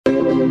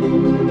Hey,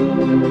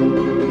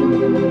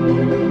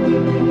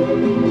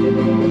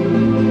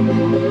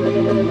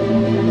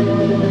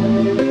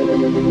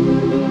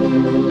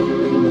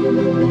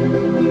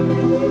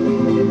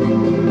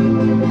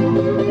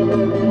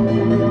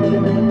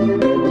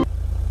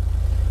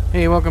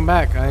 welcome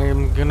back.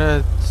 I'm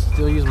gonna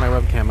still use my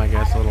webcam, I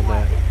guess, a little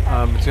bit.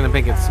 It's gonna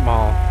make it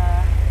small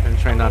and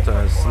try not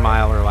to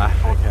smile or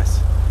laugh, I guess.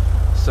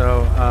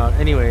 So,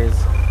 anyways,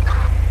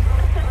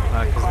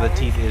 because of the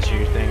teeth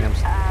issue thing, I'm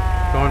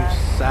going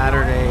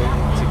Saturday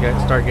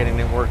to start getting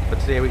it worked. But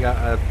today we got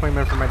an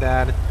appointment for my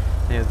dad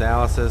and his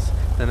dialysis.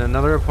 Then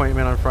another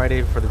appointment on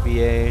Friday for the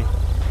VA.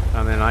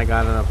 And then I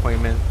got an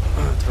appointment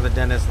for the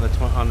dentist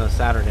on the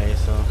Saturday.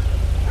 So,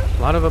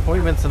 a lot of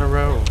appointments in a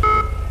row.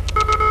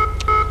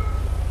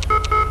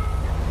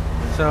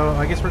 So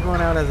I guess we're going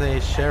out as a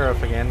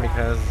sheriff again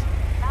because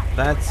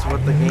that's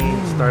what the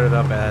game started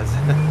up as.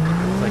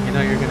 It's like, you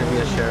know, you're going to be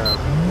a sheriff.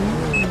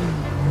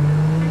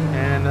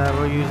 And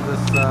we'll use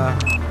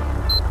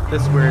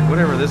this weird,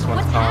 whatever this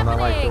one's called. I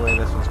like the way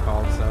this one's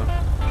called, so.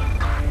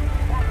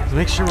 Let's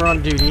make sure we're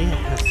on duty.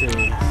 Let's see. So,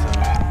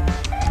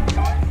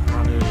 we're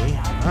on duty.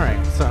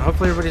 Alright, so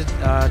hopefully everybody's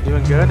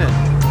doing good and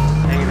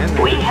hanging in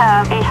there. We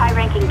have a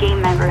high-ranking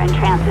game member in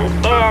transit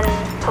in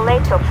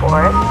Paleto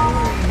Forest.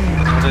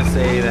 I'll just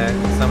say that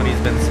somebody's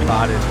been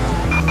spotted.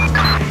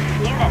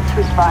 Units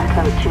respond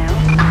code 2.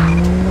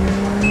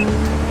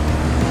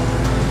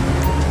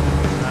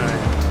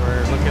 Alright,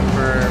 we're looking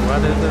for,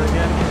 what is it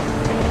again?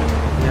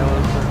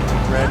 Yellow,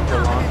 red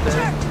Delonte.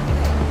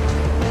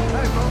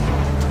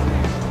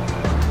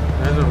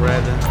 There's a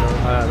red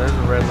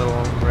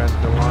little red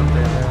Delonte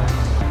there.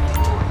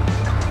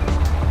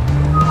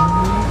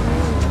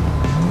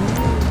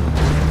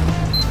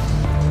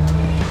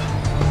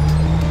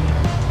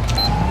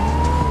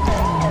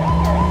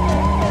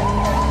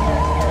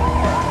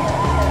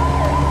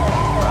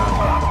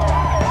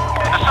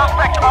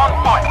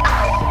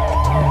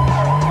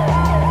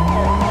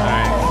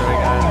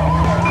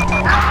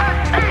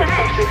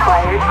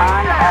 Required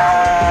on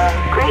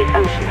Great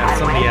Ocean Highway.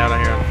 Somebody out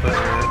here on foot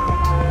here.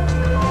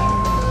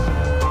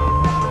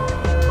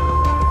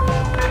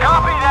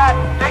 Copy that.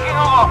 Taking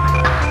a look.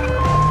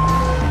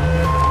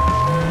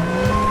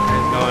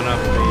 He's going up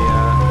the.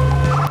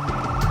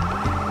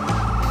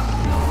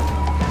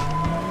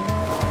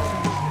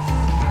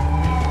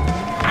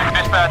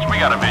 Dispatch, we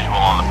got a visual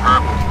on the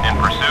perp. In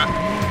pursuit.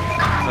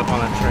 He's up on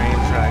the train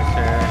tracks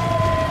here.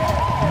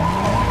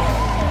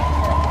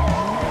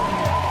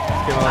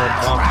 Give a little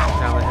bump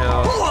down the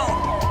hill.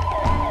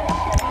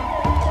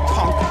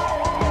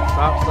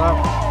 Stop, stop.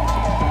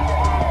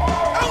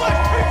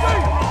 LSPD!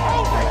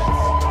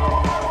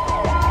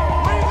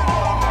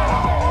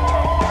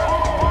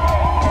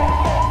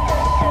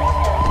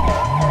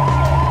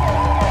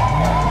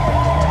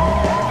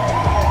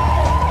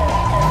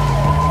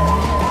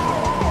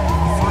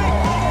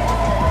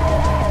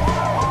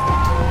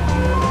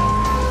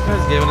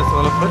 He's giving us a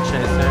little foot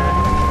chase there.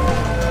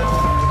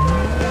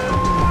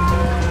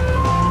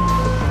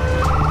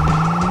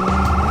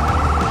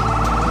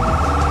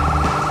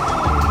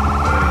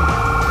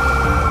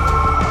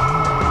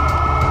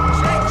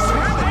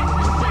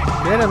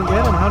 Get him,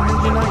 get him. How did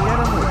you not get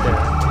him right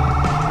there?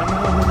 How the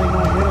hell did they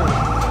not get him?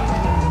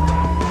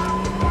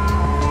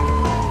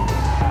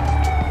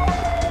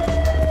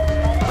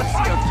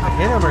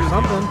 Hit him or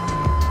something.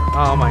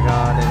 Oh my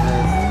god, it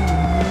is.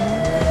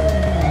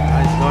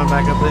 He's going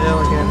back up the hill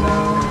again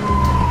now.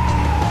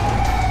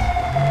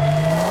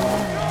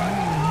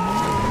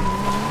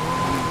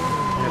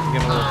 You have to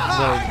give him a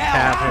little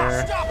tap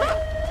here.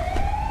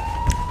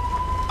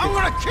 I'm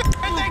gonna kill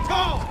and they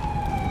call!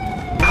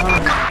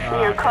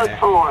 Clear code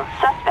 4.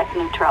 Suspect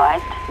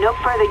neutralized. No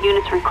further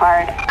units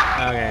required.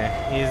 Okay,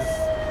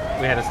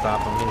 we had to stop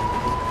him.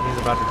 He's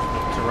about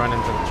to run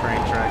into the train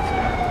tracks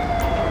here.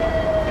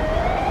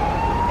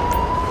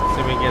 See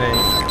if we can get a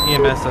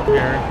EMS up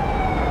here.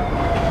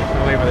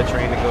 We'll wait for the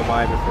train to go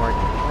by before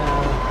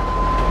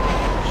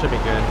should be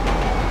good.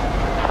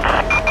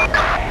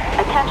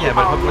 Attention, yeah,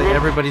 but hopefully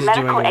everybody's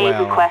doing well. Medical aid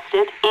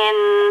requested in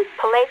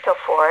Paleto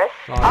Forest.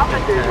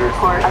 Officers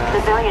report a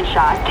civilian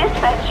shot.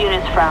 Dispatch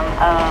units from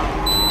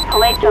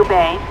Paleto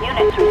Bay.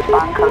 Units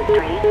respond code 3.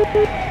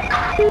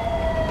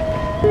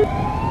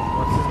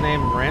 What's his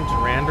name?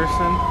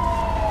 Randerson?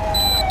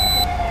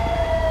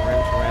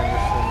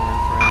 Randerson.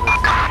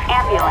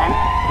 Ambulance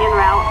en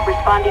route,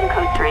 responding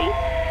code 3.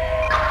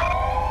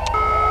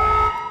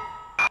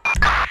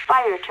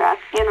 Fire truck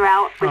en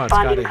route,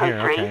 responding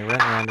code 3. Okay,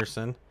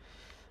 Randerson.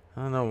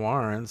 Oh, no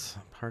warrants.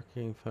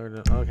 Parking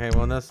photo. Okay,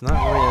 well that's not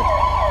really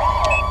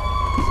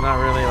it's not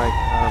really like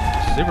a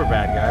super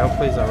bad guy.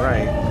 Hopefully he's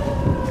alright.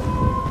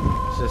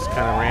 Just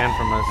kind of ran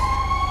from us.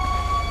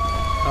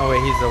 Oh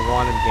wait, he's a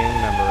wanted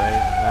gang member,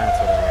 right? That's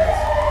what it is.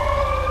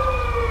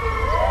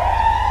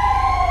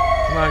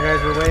 Come on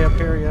guys, we're way up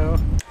here, yo.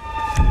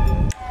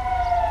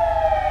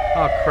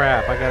 Oh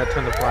crap, I gotta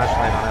turn the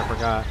flashlight on, I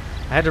forgot.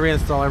 I had to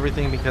reinstall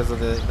everything because of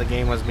the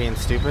game was being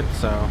stupid,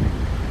 so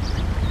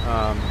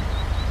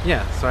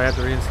yeah, so I had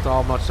to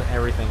reinstall much of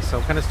everything. So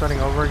I'm kind of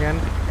starting over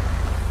again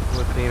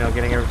with you know,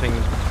 getting everything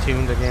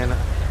tuned again.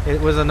 It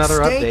was another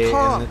update,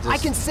 calm. and it just, I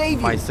can save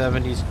my you.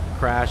 70s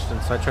crashed,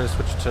 and so I tried to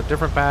switch to a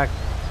different pack.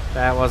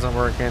 That wasn't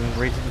working.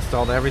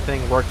 Reinstalled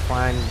everything, worked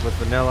fine with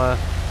vanilla.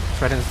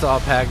 Tried to install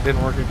a pack,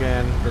 didn't work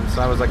again. And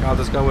so I was like, I'll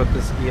just go with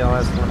this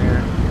ELS one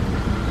here.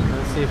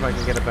 Let's see if I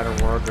can get a better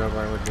wardrobe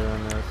while we're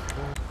doing this.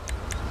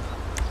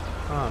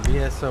 Oh,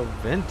 BCSO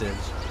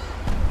vintage.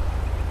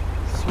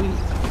 Sweet.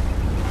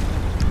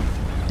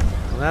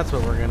 Well, that's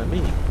what we're gonna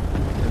be.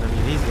 We're gonna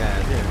be these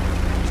guys here.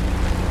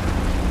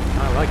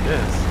 I like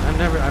this.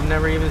 I've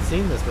never even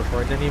seen this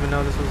before. I didn't even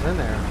know this was in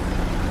there.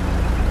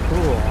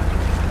 Cool.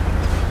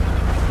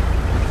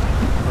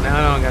 Well, now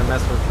I don't gotta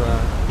mess with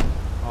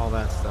all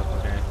that stuff.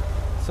 Okay.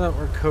 So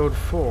we're code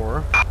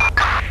 4.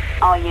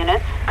 All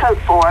units, code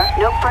 4.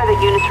 No further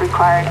units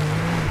required.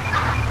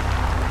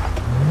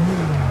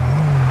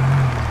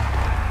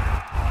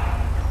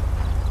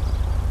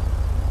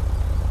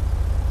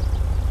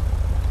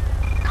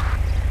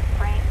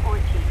 Frame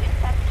 14.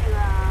 Set to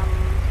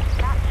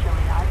not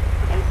showing us.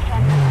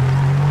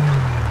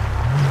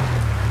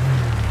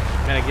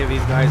 I'm gonna give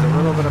these guys a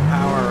little bit of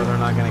power, or they're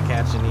not gonna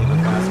catch any of the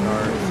fast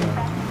cars.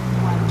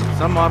 So.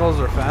 Some models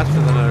are faster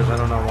than others. I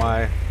don't know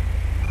why.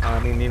 I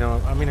mean, you know,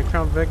 a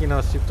Crown Vic, you know,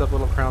 a souped up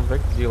little Crown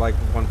Vic do like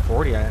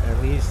 140 at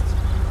least.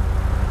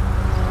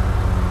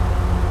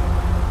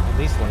 At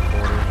least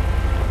 140.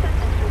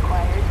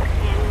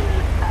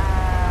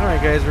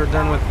 Alright guys, we're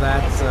done with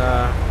that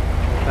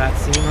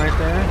scene right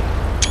there.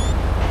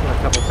 Got a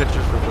couple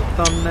pictures for the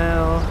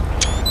thumbnail.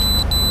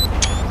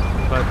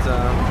 But,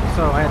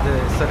 so I had to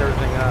set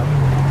everything up.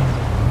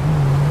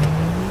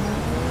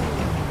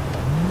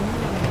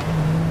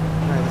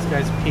 Alright, this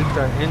guy's piqued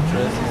our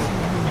interest.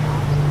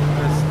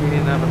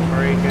 Speeding up and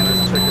braking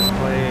as trick is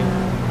played.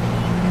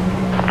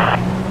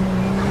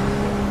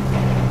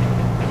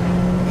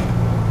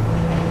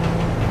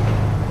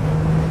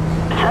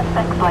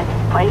 Suspect's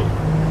license plate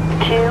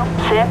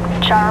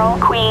 26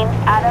 Charles Queen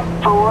Adam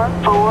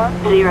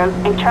 440.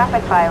 A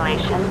traffic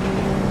violation.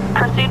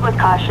 Proceed with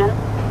caution.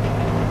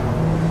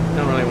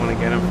 Don't really want to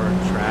get him for a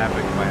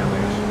traffic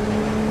violation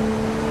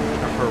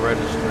or for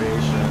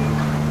registration.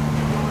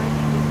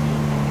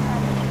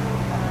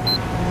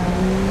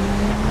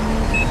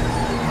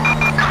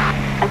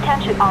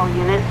 Attention all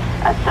units.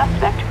 A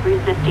suspect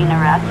resisting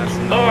arrest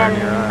in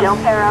Del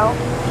Perro.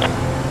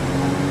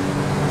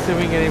 Let's see if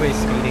we can get anybody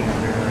speeding up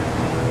here.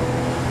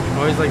 I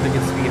always like to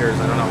get speeders.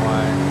 I don't know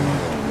why.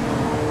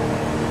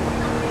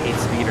 I hate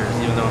speeders,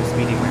 even though I'm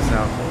speeding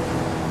myself.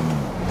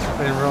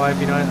 But in real life,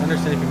 you know, I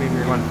understand if you maybe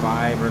you're going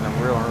 5 or in a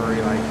real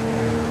hurry, like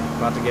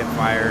about to get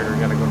fired or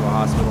gotta go to the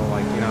hospital,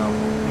 like, you know,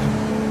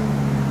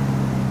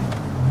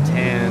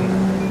 10.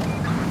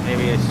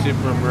 Maybe a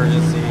super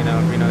emergency, you know,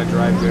 if you know how to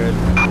drive good.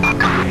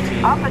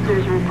 15.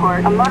 Officers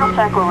report a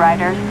motorcycle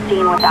rider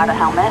seen without a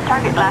helmet.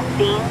 Target last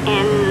seen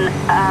in,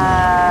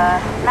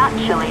 not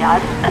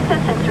Chiliad.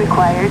 Assistance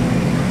required.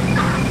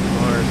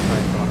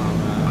 Motorcycle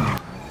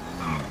helmet.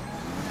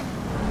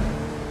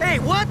 Hey,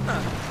 what the?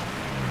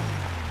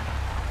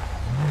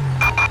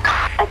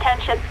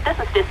 Attention, this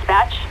is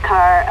dispatch.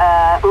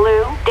 Car,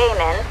 blue,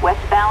 Damon,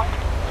 westbound.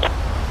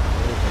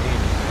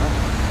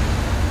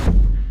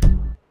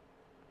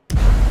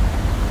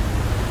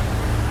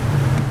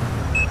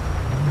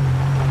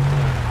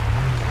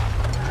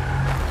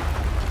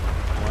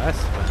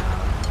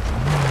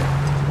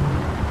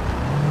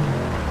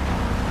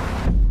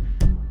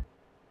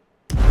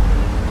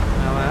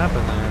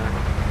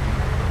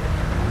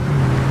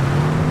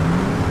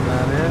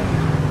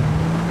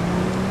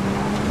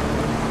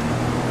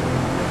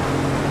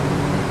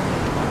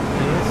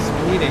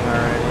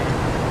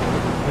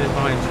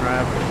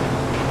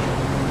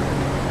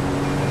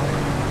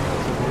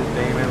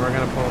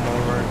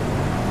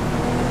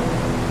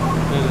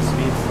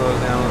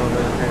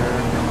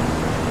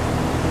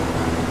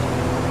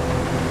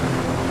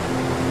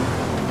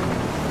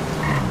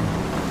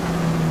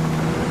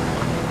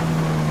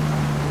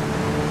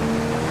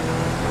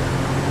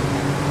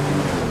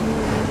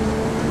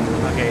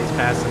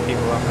 Passing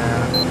people up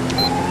now.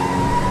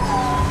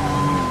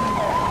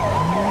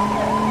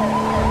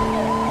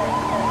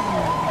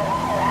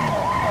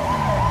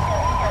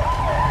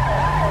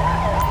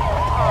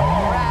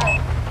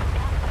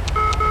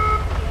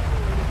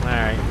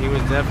 Alright, he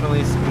was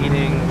definitely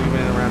speeding,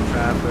 moving around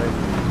traffic.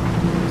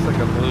 Looks like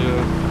a blue.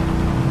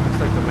 Looks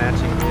like the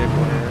matching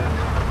vehicle here.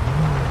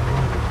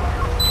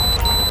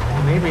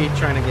 Maybe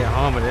trying to get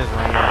home. It is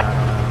raining, I don't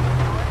know.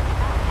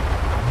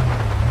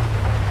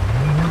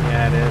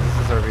 Yeah, it is. This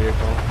is our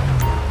vehicle.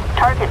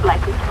 Target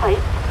license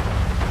plate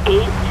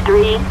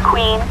 83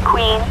 Queen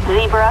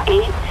Zebra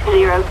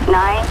 809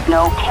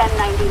 no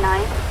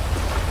 1099.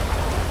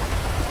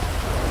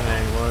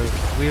 And he was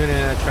weaving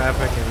in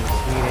traffic and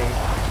speeding.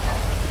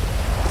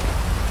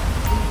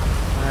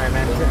 Alright,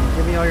 man,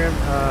 give me all your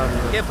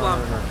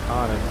narcotics.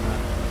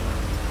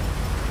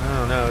 I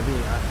don't know,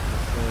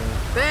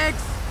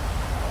 Thanks!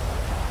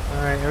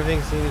 Alright,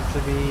 everything seems to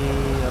be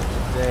up to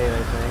date,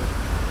 I think.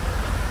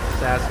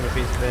 Just asking if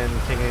he's been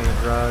taking any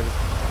drugs.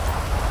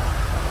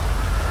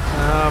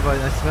 No, but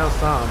I smell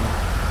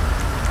something.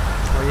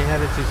 Where are you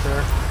headed to, sir?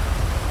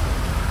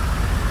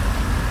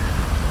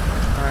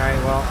 Alright,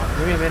 well,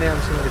 give me a minute.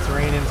 It's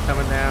raining, it's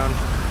coming down.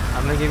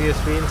 I'm gonna give you a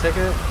speeding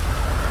ticket.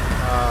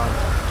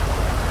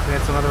 We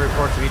had some other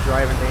reports of you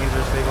driving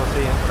dangerously. We'll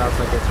see what else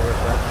I get to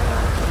with that.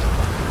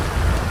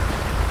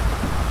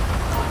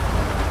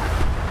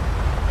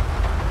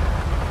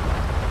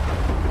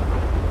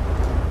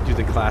 Do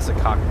the classic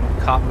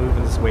cop move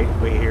and just wait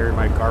here in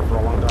my car for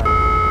a long time.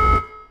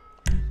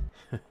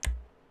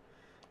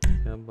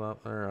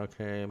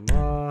 Okay,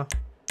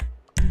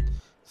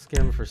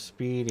 skim for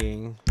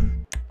speeding.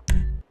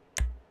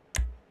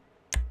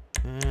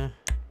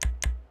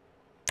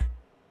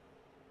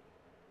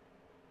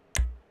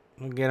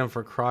 We'll get him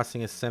for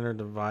crossing a center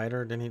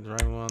divider. Didn't he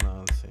drive well?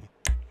 No, let's see.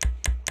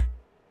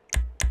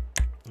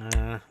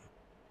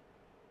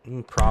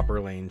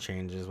 Proper lane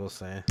changes, we'll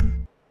say.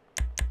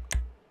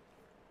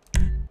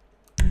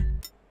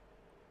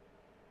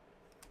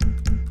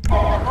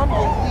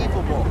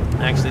 Unbelievable.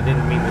 I actually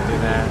didn't mean to do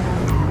that.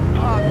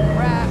 Oh,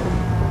 crap.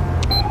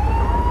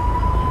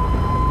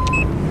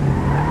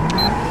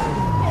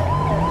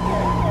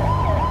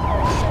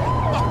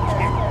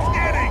 Fucking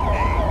kidding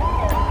me.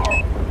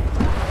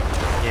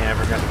 Yeah, I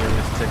forgot to give him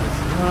his tickets.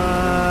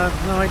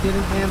 No, I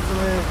didn't cancel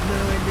it. No,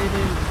 I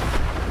didn't.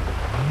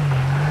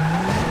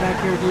 Come back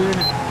here, dude.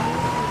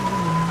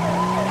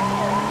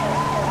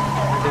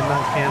 I did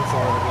not cancel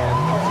it again.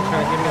 What's he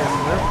trying to give me a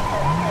slip?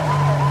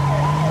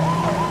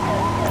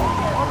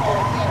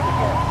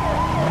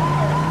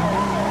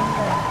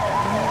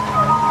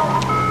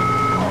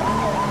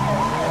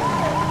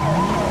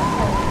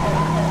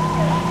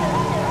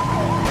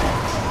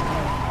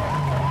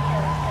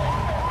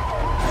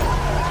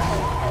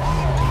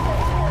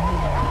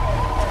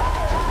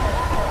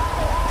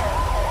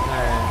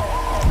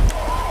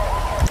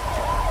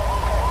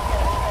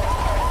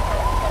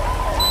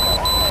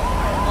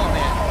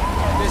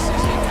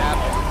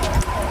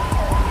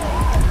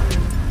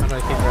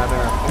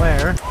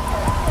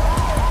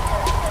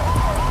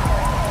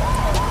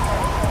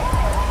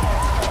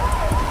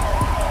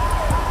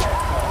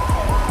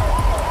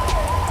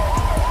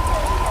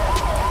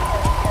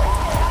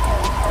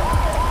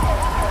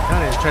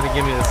 Try to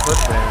give me the slip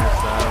there,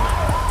 so.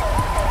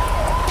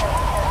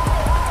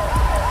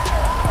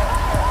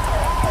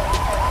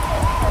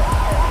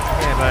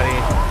 Hey, buddy.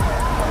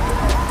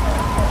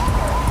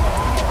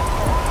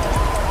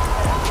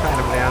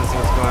 Trying him down, see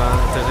what's going on,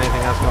 if there's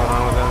anything else going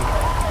on with him.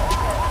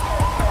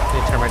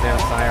 Need to turn my damn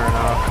siren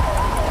off.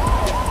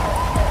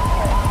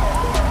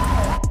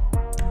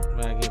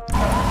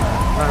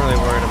 I'm not really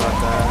worried about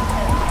that.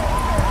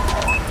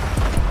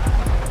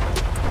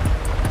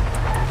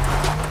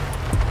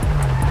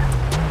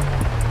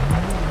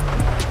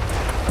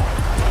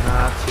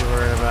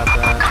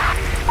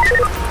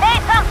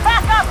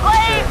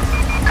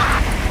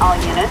 All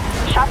units,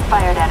 shots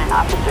fired at an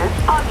officer.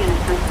 All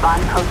units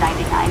respond, code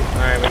 99.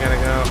 Alright, we gotta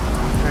go.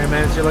 Alright,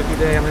 man, it's your lucky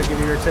day. I'm gonna give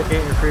you your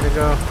ticket. You're free to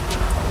go.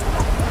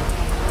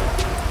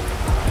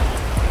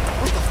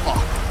 What the fuck?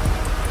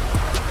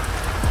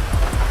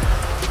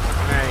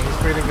 Alright, he's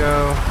free to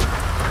go.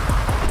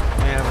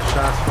 And the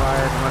shots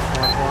fired, much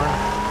more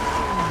important.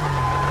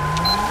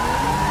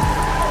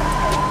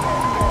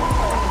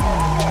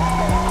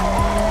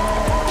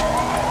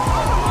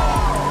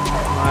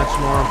 Much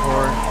more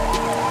important.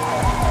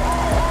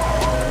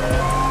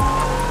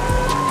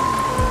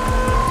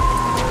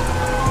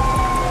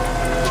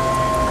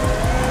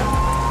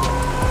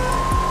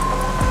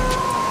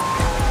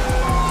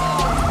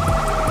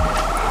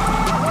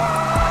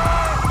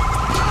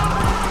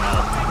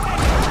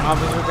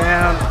 Officer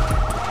down.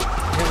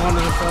 Hit one of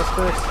the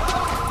suspects.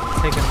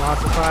 Taking lots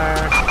of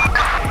fire.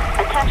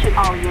 Attention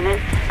all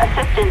units.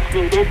 Assistance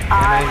needed on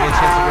I didn't get a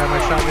chance to grab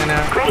my shotgun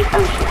out. Great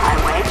Ocean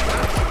Highway.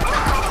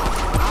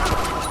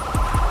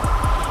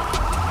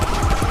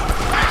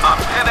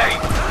 I'm 10-8.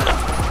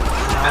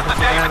 This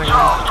is David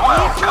Charles,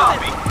 12,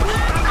 copy.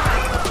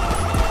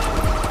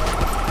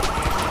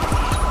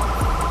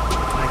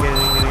 Not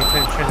getting any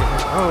attention.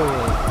 Oh,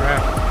 crap.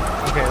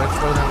 Okay, let's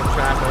slow down the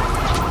traffic.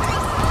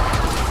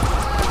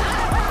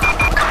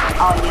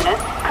 All units,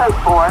 code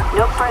 4,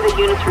 no further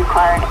units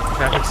required.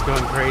 Traffic's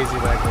going crazy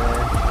back there.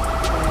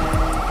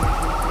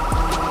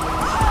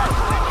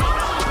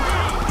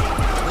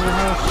 What the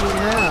hell is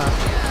shooting out?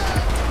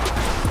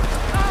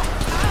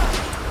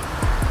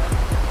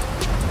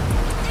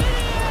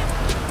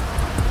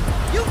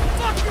 You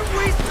fucking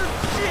waste of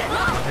shit!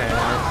 Okay, I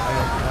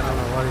don't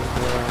know what he's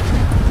doing.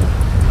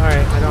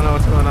 Alright, I don't know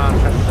what's going on.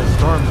 The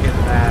storm's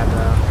getting bad,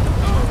 though.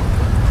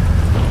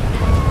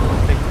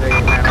 They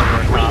ran over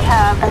a We cop.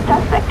 have a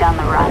suspect on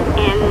the run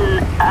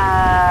in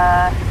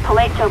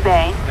Paleto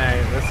Bay. Hey,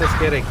 let's just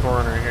get a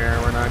coroner here.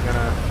 We're not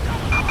gonna.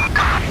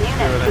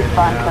 Units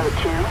respond code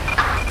 2.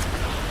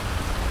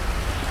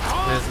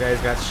 This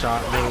guy's got shot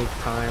many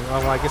times.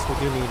 Oh, well, I guess we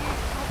do need.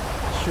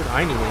 Shoot,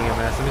 I need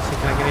EMS. Let me see.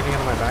 Can I get anything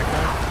out of my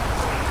backpack?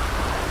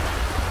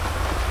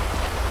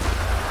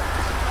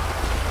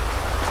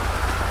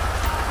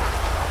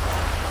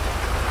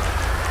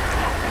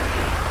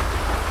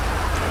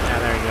 Yeah,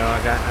 there you go. I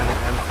got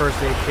and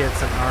first aid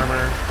kits and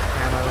armor,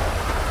 ammo.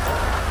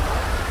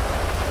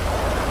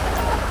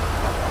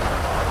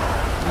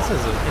 This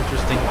is an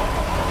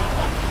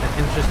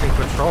interesting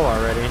patrol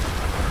already.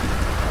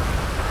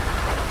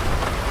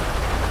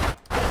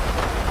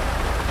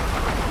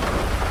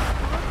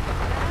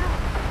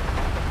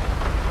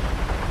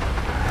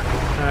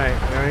 Alright,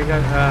 we already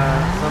got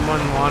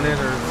someone wanted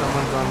or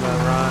someone's on the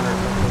run or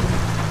something.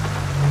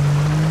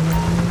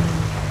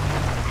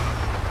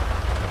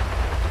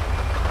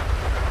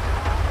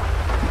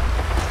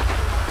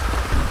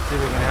 See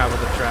if we can help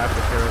with the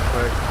traffic here real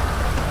quick.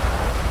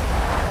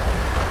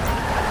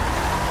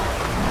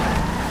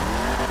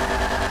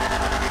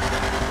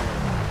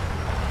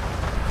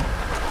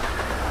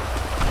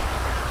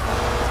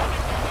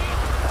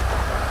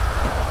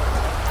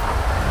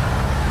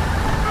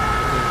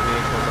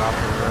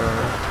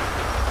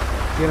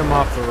 Get them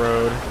off the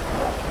road.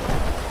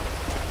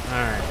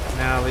 Alright,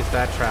 now at least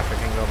that traffic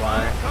can go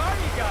by.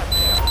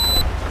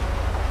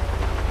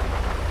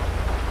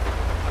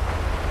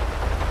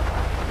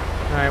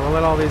 Alright, we'll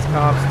let all these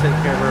cops take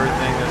care of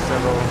everything. There's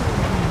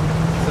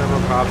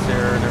several cops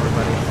here and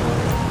everybody.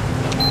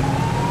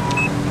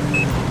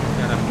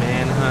 Got a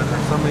manhunt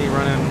or somebody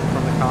running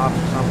from the cops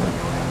or something.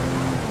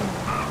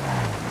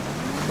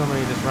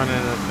 Somebody just running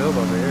in the field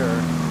over here.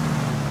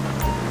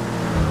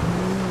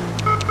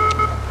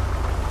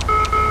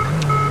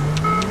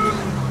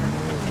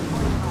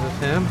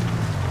 Him? I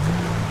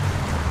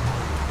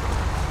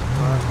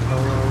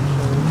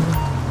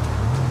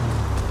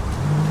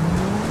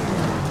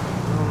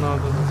don't know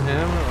if this is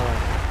him or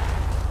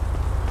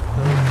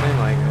doesn't seem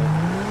like it.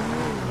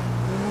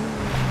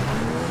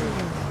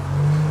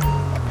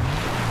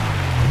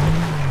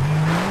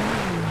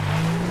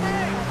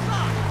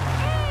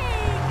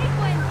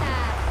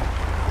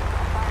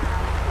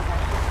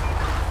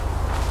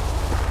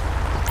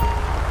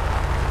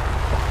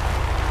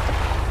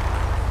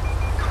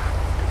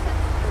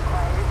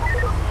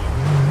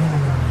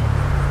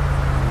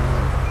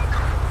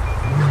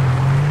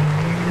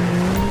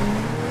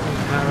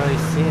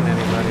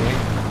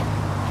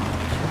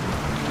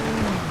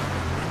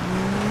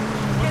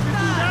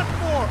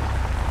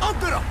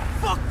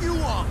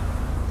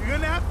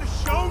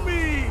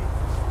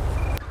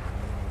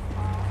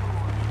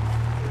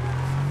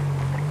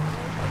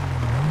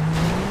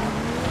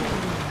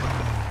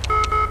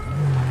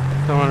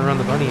 Don't want to run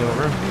the bunny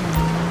over.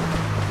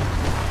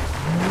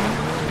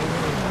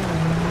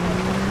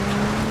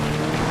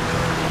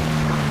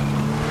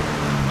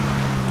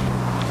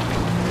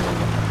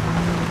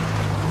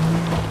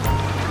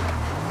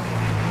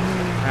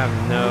 I have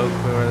no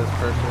clue where this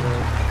person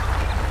is.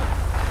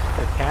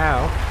 The cow.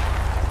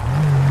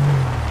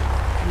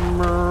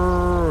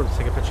 Let's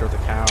take a picture of the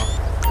cow.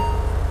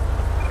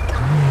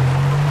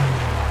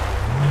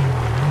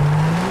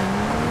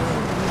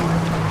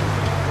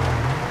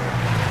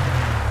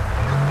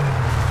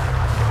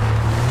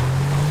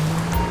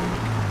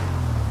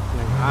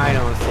 I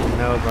don't see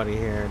nobody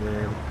here,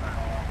 dude.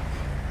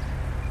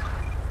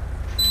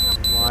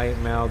 White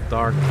male,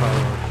 dark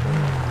color.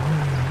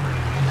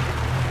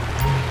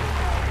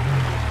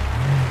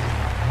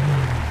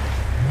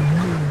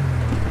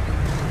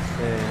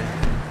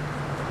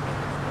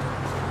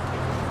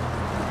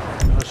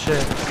 Oh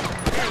shit.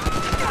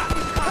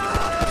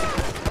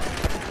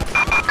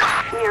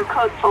 We are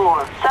code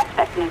 4.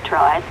 Suspect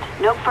neutralized.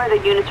 No further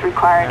units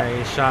required. Yeah,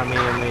 he shot me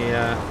in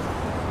the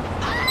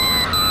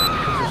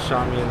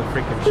shot me in the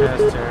freaking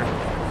chest here.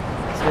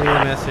 Let's get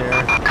EMS here.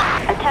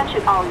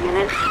 Attention all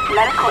units.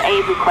 Medical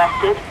aid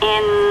requested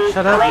in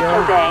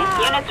Paleto Bay.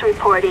 Units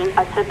reporting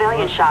a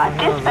civilian shot.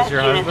 Dispatch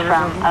units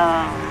from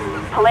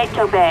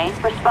Paleto Bay.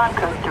 Respond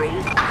code 3.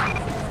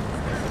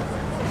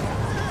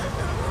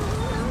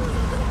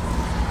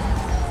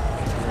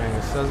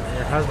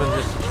 Your husband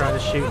just tried to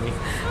shoot me.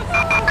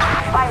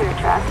 Fire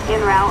truck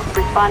en route.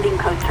 Responding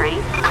code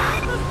 3.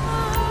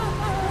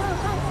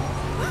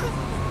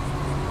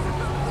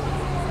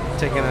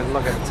 Taking a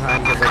look at the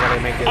time because I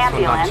gotta make this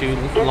one not too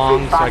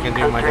long so I can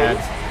do my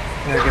dad's.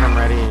 I gotta get him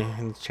ready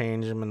and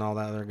change him and all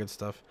that other good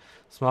stuff.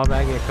 Small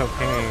baggie of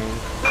cocaine.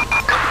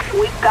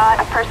 We've got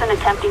a person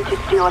attempting to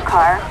steal a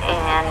car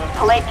in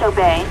Paleto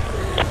Bay.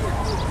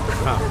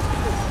 Huh.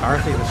 Car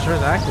thief is sure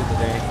active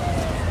today.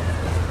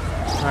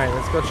 Alright,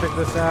 let's go check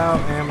this out.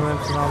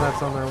 Ambulance and all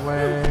that's on their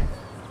way.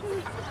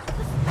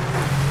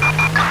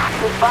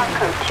 Respond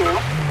code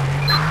 2.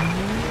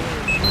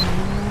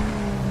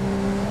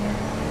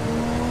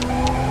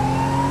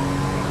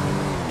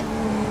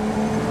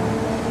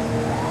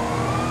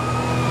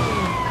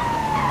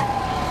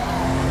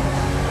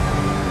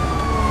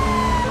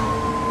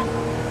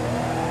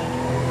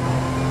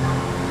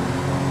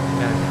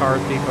 Car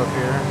thief up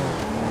here.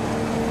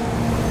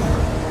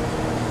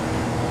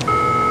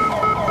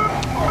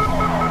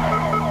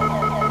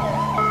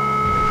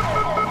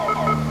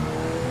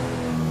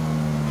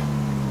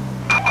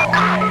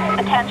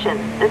 Attention,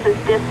 this is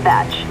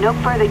dispatch. No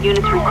further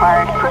units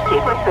required.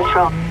 Proceed with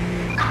patrol.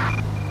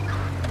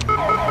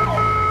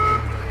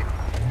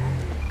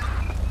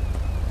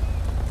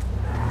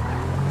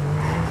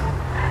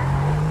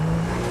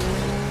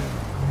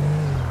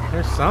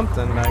 There's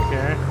something back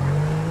here.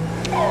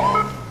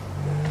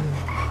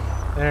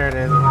 There it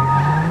is.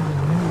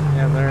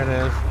 Yeah, there it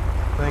is.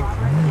 Thank you.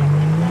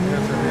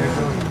 There's a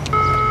vehicle.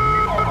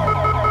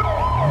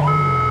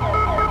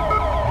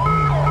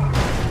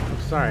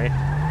 I'm sorry.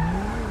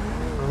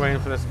 We're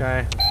waiting for this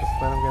guy. Let's just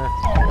let him get it.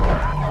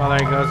 Oh, there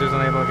he goes. He's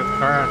unable to get the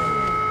car out.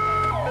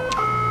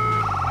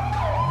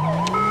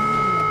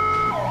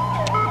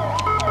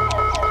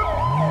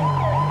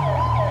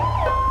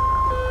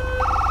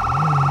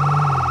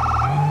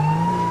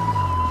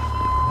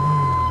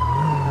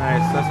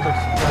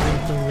 Suspects running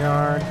from the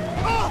yard.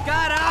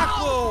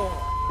 Carajo!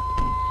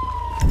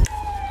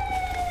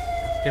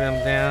 Let's get him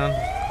down.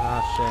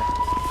 Oh shit.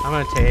 I'm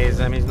gonna tase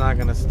him. He's not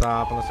gonna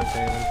stop unless I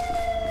tase him.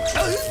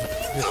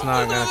 He's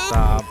not gonna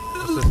stop.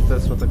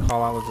 That's what the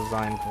call out was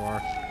designed for.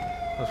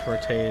 It was for a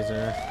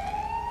taser.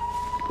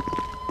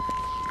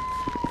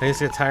 I just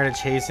get tired of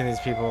chasing these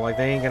people. Like,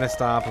 they ain't gonna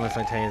stop unless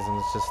I tase them.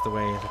 It's just the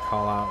way the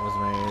call out was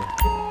made.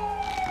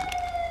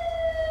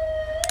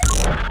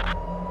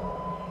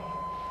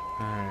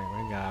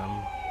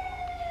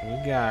 We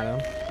got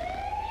him.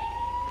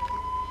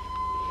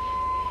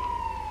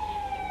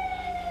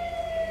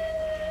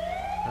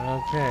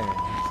 Okay,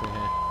 let's see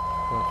here.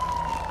 What?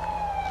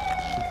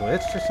 He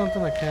glitched or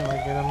something? I can't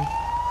like get him.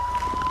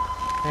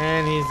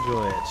 And he's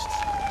glitched.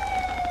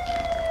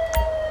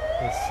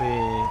 Let's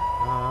see.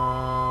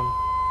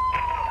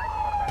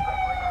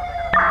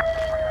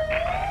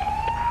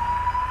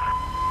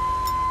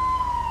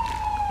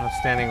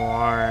 Outstanding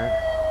warrant.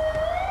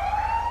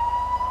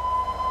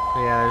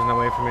 Yeah, there's no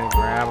way for me to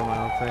grab him, I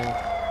don't think.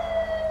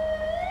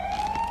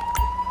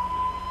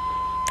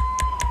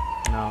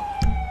 No.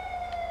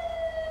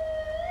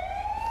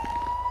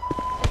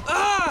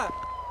 Ah!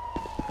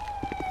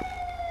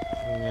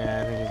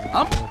 Yeah, I think he's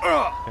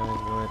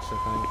glitched, I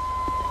think.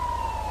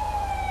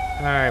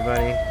 Alright,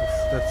 buddy.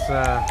 Let's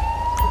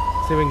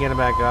see if we can get him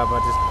back up. I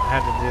just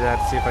had to do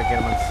that to see if I can get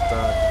him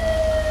unstuck.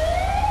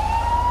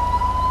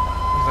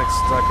 He's like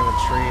stuck in a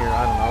tree, or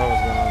I don't know what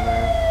was going on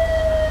there.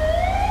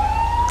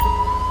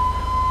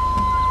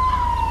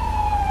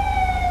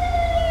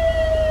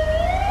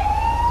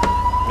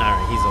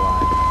 He's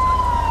alive.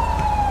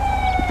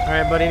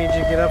 Alright, buddy, I need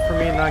you to get up for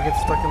me and not get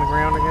stuck in the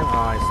ground again.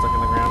 Oh, he's stuck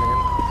in the ground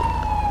again.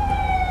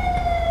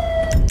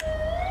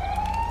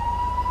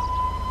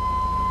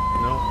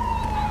 Nope.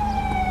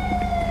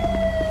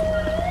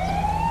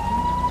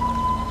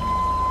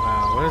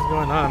 Wow, what is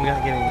going on? I'm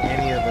not getting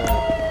any of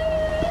the...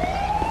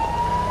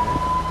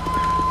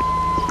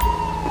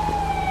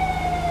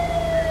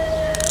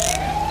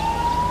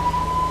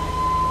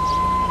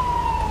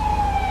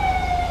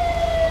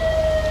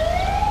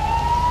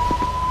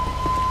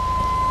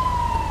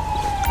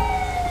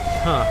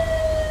 Huh.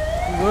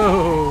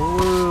 Whoa,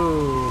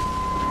 whoa.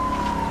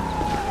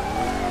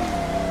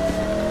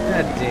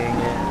 God dang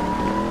it.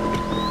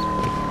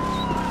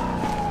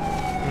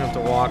 I'm gonna have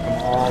to walk him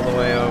all the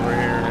way over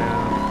here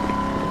now.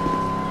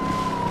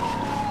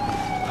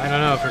 I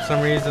don't know, for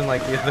some reason,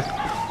 like, the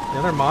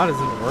other mod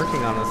isn't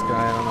working on this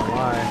guy. I don't know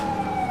why.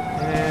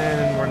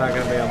 And we're not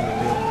gonna be able to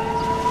do it.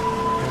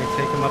 Can we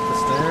take him up the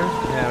stairs?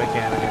 Yeah, we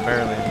can. Okay,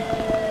 barely.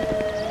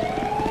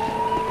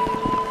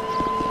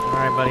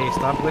 Alright, buddy,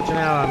 stop glitching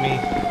out on me.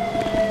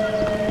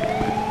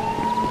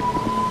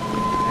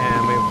 And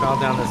we fell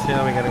down this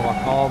hill, we gotta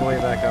walk all the way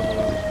back up a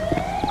little.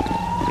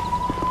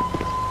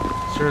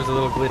 Sure is a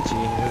little glitchy.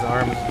 His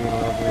arm is being a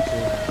little glitchy.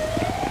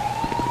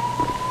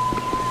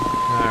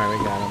 Alright,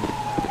 we got him.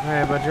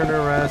 Alright, bud, you're under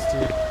arrest.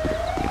 You're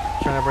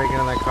trying to break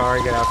into that car,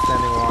 you got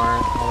outstanding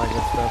warrant, all that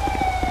good stuff.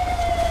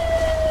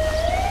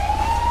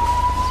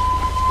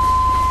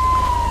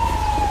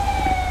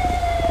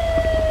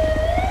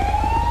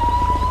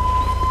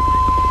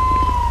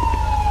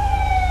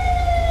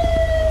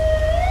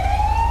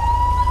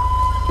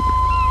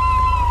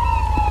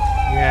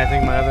 I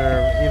think my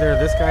either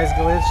this guy's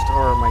glitched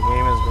or my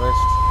game is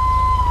glitched.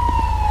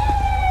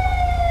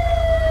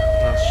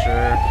 Not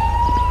sure.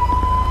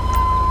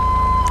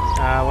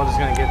 We're just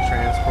gonna get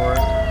transport.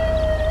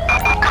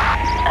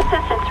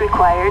 Assistance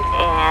required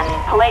in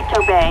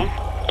Paleto Bay.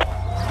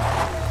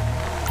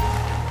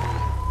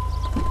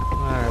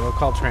 Alright, we'll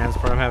call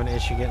transport. I'm having an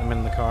issue getting them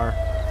in the car.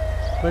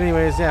 But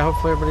anyways, yeah,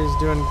 hopefully everybody's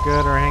doing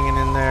good or hanging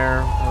in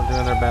there or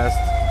doing their best.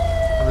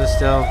 I'm just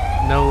still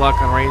no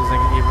luck on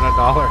raising even $1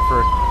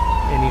 for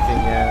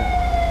anything yet.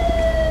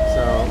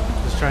 So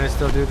just trying to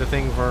still do the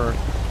thing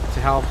to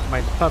help my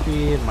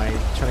puppy and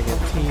trying to get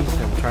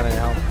teeth and trying to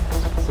help.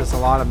 It's just a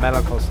lot of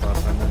medical stuff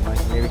and then like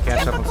maybe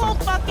catch up on some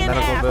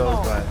medical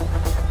bills, but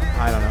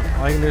I don't know.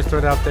 All you can do is throw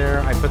it out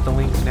there. I put the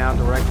link now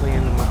directly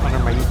under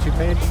my YouTube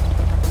page.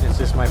 It's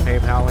just my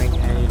PayPal link,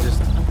 and you just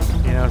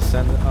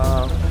send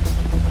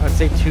I'd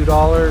say $2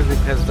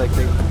 because like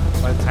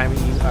by the time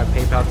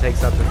PayPal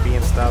takes up the fee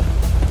and stuff,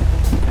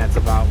 that's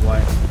about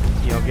what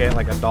you'll get,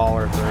 like $1.30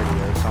 or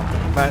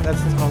something. But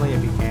that's just only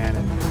if you can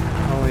and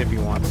only if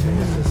you want to.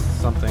 It's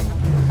just something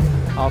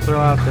I'll throw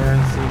out there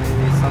and see.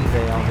 Maybe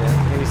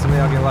someday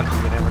I'll get lucky.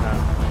 You never know.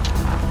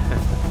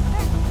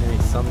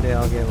 Maybe someday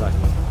I'll get lucky.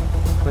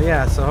 But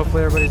yeah, so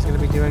hopefully everybody's going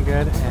to be doing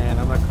good, and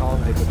I'm going to call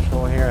it a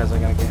patrol here as I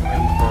got to get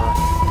ready for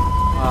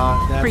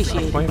that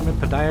appointment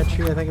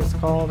podiatry, I think it's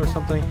called, or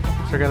something.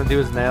 So they're going to do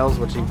his nails,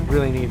 which he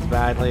really needs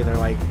badly. They're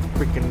like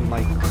freaking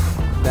like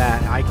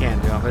that. I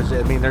can't do them.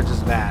 I mean, they're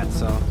just bad.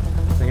 So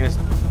they're going to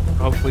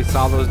hopefully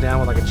saw those down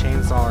with like a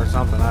chainsaw or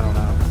something. I don't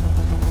know.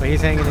 But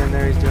he's hanging in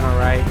there. He's doing all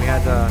right. We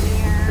had the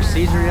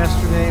procedure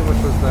yesterday,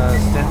 which was the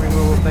stent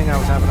removal thing. I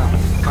was having a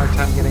hard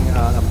time getting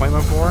an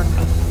appointment for.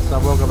 So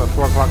I woke up at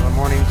 4 o'clock in the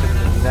morning to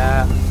do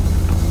that.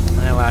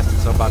 And it lasted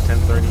till about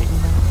 10:30.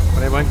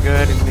 But it went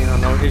good, and you know,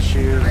 no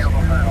issues. So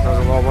I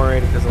was a little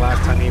worried because the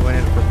last time he went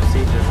in for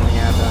procedures when he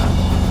had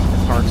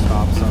his heart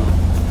stopped. So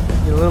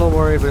a little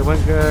worried, but it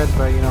went good.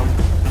 But you know,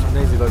 some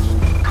days he looks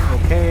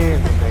okay,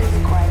 and some days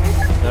it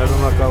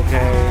doesn't look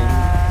okay.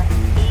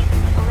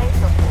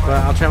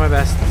 But I'll try my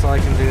best. That's all I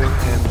can do,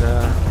 and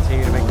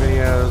continue to make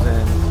videos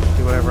and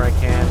do whatever I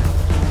can.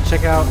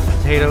 Check out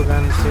Potato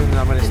Gun soon.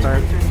 I'm going to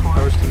start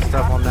posting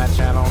stuff on that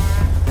channel.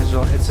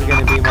 It's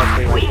going to be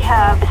mostly like, we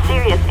have a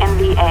serious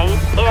NVA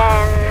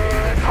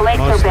in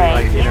Paleto Bay.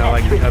 Like, you know,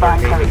 like other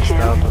gaming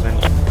stuff, and then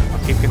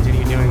I'll keep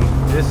continue doing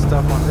this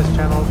stuff on this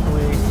channel,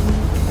 hopefully.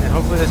 And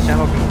hopefully this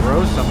channel can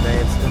grow someday.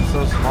 It's been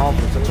so small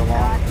for such a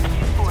long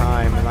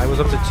time. And I was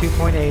up to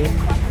 2.8,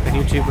 and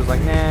YouTube was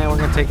like, nah, we're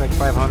going to take like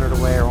 500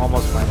 away, or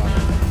almost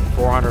 500,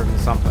 400 and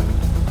something.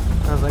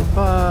 I was like,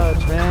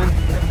 fudge, man.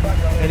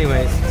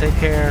 Anyways, take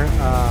care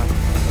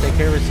of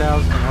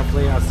yourselves, and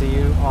hopefully I'll see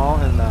you all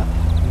in the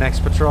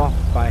next patrol.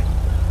 Bye.